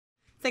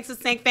Thanks to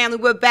Sank family.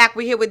 We're back.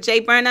 We're here with Jay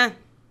Burna.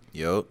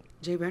 Yo.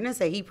 Jay Burna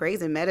said he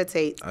prays and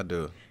meditates. I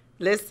do.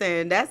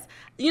 Listen, that's,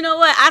 you know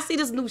what? I see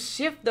this new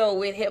shift, though,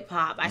 with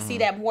hip-hop. I see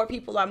that more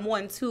people are more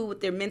in tune with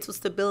their mental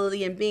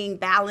stability and being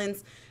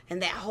balanced and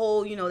that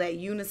whole, that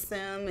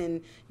unison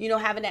and,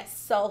 having that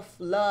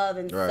self-love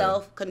and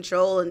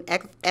self-control and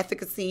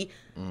efficacy.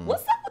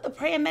 What's up with the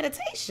prayer and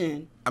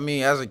meditation? I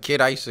mean, as a kid,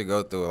 I used to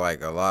go through,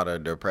 a lot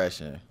of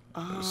depression.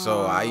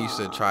 So I used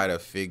to try to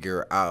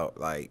figure out,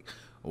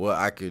 what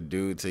I could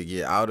do to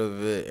get out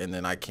of it, and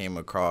then I came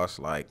across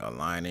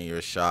aligning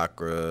your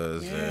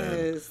chakras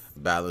and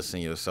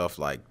balancing yourself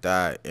like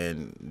that,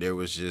 and there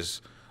was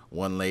just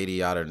one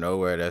lady out of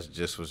nowhere that was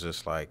just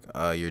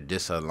you're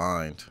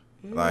disaligned.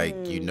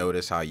 You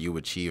notice how you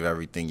achieve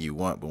everything you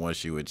want, but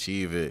once you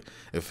achieve it,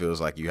 it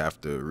feels like you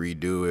have to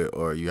redo it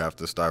or you have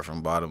to start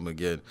from bottom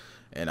again.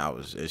 And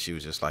she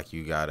was just like,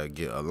 you gotta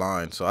get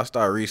aligned. So I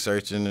started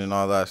researching and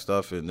all that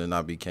stuff, and then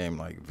I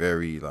became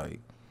very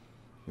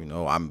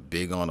I'm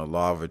big on the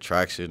law of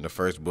attraction. The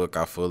first book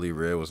I fully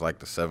read was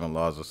the 7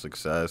 Laws of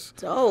Success.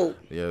 Dope.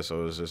 Yeah,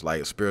 so it was just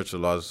spiritual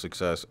laws of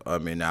success. I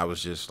mean, I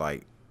was just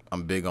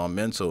I'm big on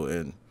mental,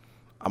 and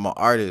I'm an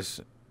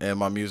artist, and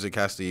my music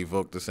has to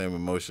evoke the same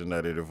emotion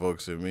that it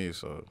evokes in me.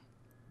 So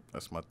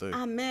that's my thing.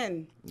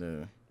 Amen.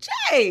 Yeah.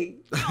 Jay,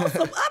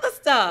 some other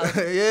stuff.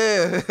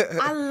 Yeah.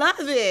 I love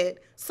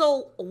it.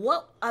 So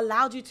what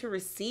allowed you to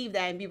receive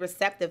that and be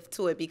receptive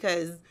to it?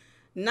 Because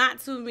not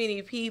too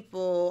many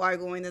people are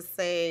going to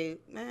say,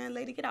 man,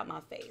 lady, get out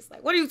my face.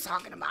 What are you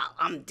talking about?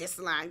 I'm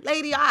disaligned.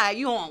 Lady, all right,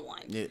 you on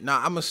one. Yeah,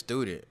 nah, I'm a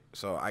student.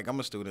 So, I'm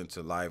a student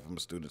to life. I'm a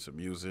student to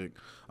music.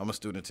 I'm a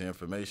student to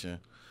information.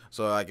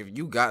 So, if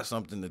you got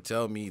something to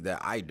tell me that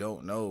I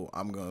don't know,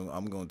 I'm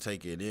gonna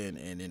take it in,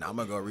 and then I'm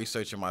going to go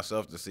research it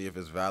myself to see if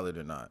it's valid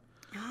or not.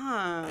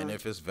 And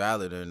if it's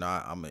valid or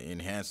not, I'm going to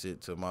enhance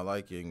it to my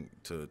liking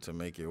to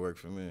make it work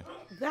for me.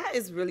 That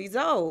is really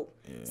dope.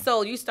 Yeah.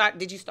 So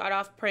did you start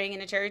off praying in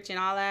the church and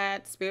all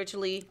that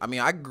spiritually? I mean,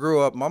 I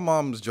grew up, my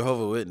mom's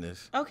Jehovah's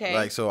Witness.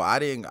 Okay. So I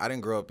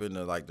didn't grow up in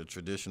the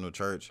traditional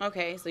church.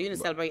 Okay, so you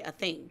didn't celebrate a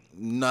thing?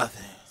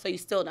 Nothing. So you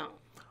still don't?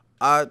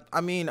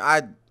 I mean,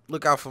 I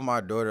look out for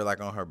my daughter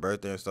on her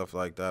birthday and stuff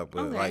like that,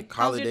 but okay. holidays.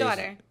 How's your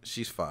daughter?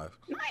 She's 5.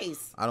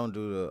 Nice.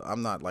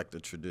 I'm not the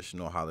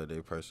traditional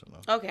holiday person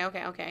though.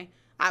 Okay.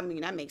 I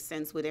mean, that makes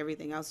sense with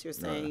everything else you're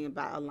saying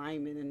about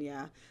alignment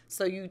and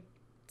So you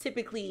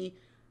typically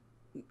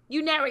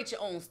narrate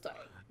your own story.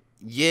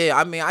 Yeah,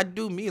 I mean, I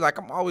do me.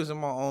 I'm always in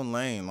my own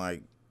lane.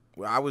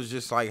 I was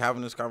just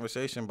having this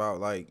conversation about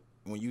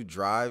when you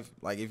drive,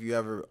 if you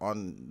ever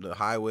on the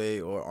highway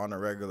or on a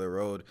regular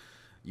road,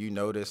 you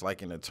notice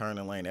in the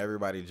turning lane,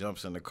 everybody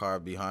jumps in the car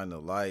behind the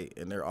light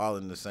and they're all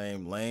in the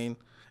same lane.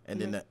 And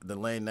then the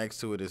lane next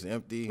to it is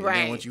empty. Right.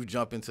 And then once you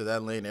jump into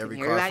that lane,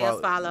 everybody else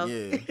follow.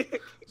 Yeah.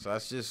 So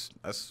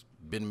that's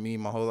been me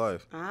my whole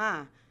life.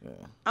 Yeah.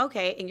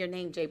 Okay. And your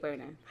name, Jay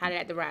Burna. How did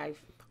that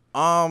derive?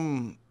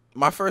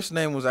 My first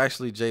name was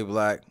actually Jay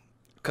Black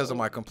because of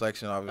my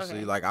complexion,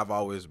 obviously. Okay. I've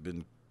always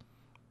been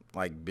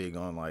big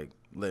on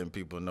letting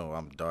people know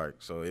I'm dark.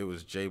 So it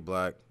was Jay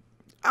Black.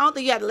 I don't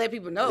think you had to let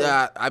people know.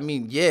 Yeah, I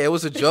mean, it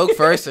was a joke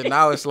first, and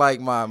now it's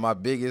my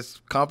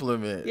biggest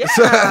compliment.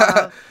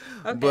 Yeah.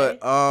 Okay. But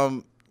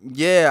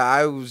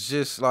I was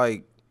just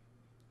I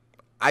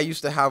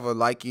used to have a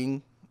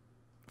liking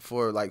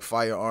for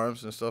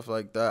firearms and stuff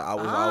like that. I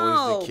was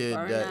always the kid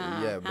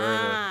Burna.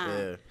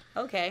 Burna.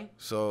 Yeah. Okay.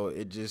 So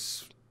it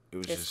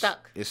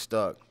stuck. It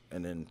stuck,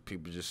 and then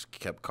people just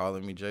kept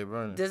calling me Jay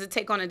Burna. Does it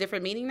take on a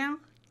different meaning now?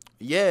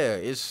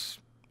 Yeah,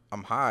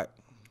 I'm hot.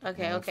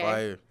 Okay. I'm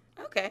fire.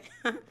 Okay.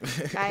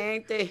 I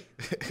ain't there.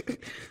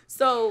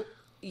 So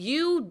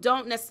you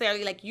don't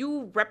necessarily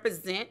you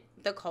represent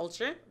the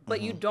culture,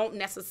 but you don't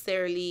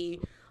necessarily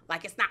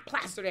it's not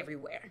plastered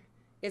everywhere.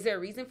 Is there a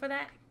reason for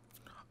that?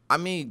 I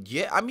mean,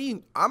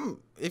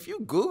 if you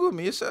Google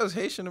me, it says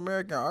Haitian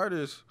American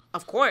artist.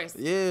 Of course.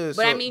 Yeah.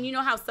 But I mean, you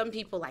know how some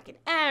people in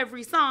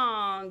every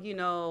song,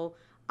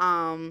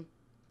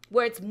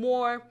 where it's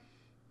more,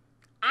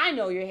 I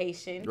know you're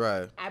Haitian.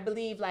 Right. I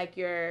believe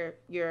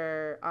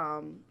your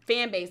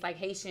fan base,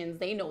 Haitians,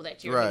 they know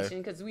that you're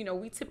Haitian because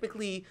we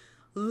typically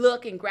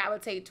look and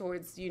gravitate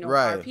towards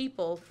our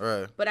people.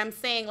 Right. But I'm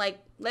saying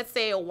let's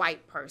say a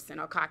white person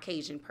or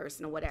Caucasian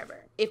person or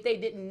whatever, if they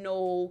didn't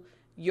know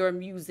your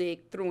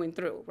music through and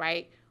through,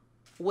 right?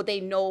 Would they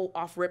know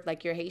off rip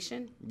you're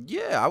Haitian?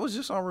 Yeah, I was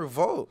just on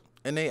Revolt,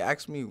 and they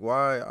asked me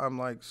why I'm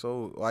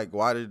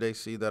why did they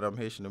see that I'm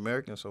Haitian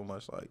American so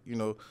much?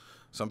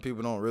 Some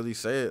people don't really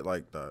say it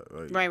like that.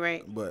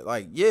 Right. But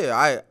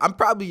I'm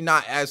probably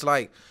not as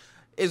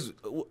it's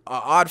an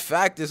odd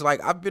fact is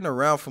I've been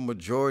around for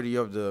majority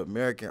of the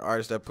American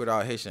artists that put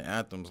out Haitian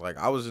anthems.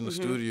 I was in the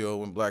studio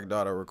when Black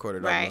Dada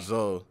recorded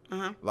Zoe.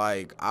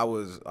 I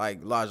was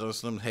Lodge on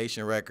Slim's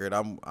Haitian record.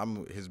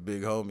 I'm his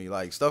big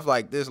homie. Stuff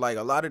like this.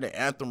 A lot of the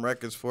anthem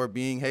records for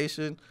being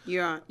Haitian.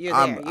 You're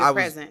there. You're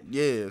present.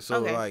 Yeah.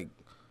 So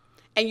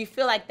and you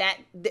feel that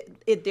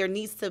there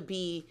needs to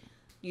be,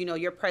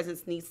 your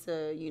presence needs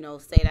to,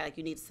 say that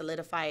you need to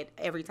solidify it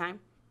every time.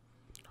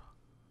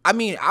 I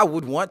mean, I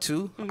would want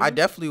to. I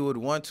definitely would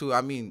want to.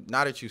 I mean,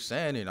 now that you're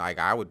saying it, like,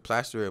 I would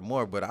plaster it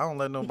more, but I don't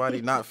let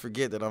nobody not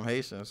forget that I'm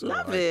Haitian. So,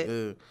 Love like,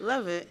 it.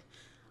 Love it.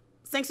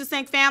 Thanks to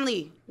Sank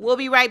family. We'll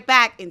be right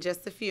back in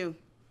just a few.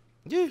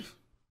 Yeah.